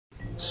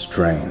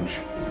strange,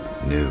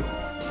 new.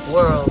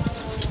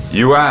 Worlds.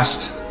 You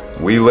asked.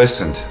 We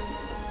listened.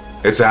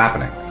 It's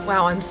happening.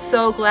 Wow, I'm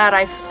so glad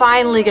I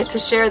finally get to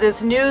share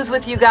this news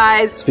with you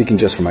guys. Speaking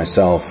just for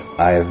myself,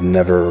 I have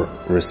never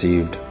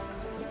received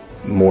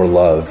more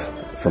love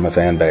from a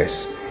fan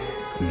base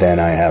than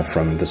I have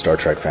from the Star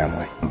Trek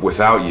family.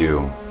 Without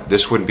you,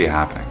 this wouldn't be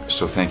happening,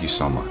 so thank you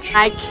so much.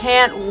 I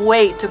can't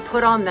wait to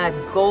put on that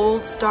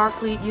gold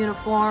Starfleet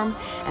uniform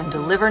and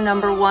deliver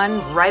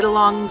 #1 right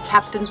along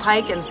Captain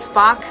Pike and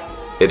Spock.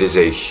 It is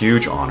a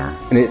huge honor.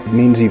 And it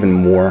means even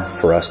more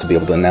for us to be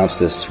able to announce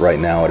this right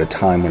now at a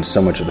time when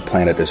so much of the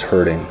planet is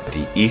hurting.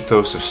 The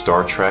ethos of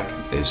Star Trek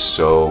is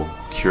so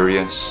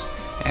curious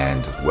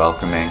and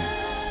welcoming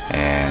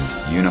and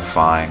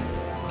unifying.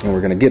 And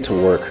we're going to get to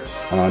work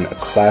on a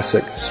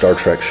classic Star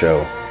Trek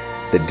show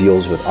that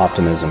deals with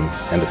optimism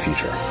and the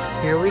future.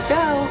 Here we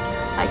go.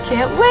 I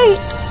can't wait.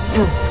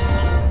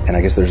 And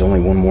I guess there's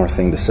only one more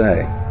thing to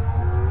say.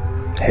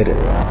 Hit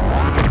it.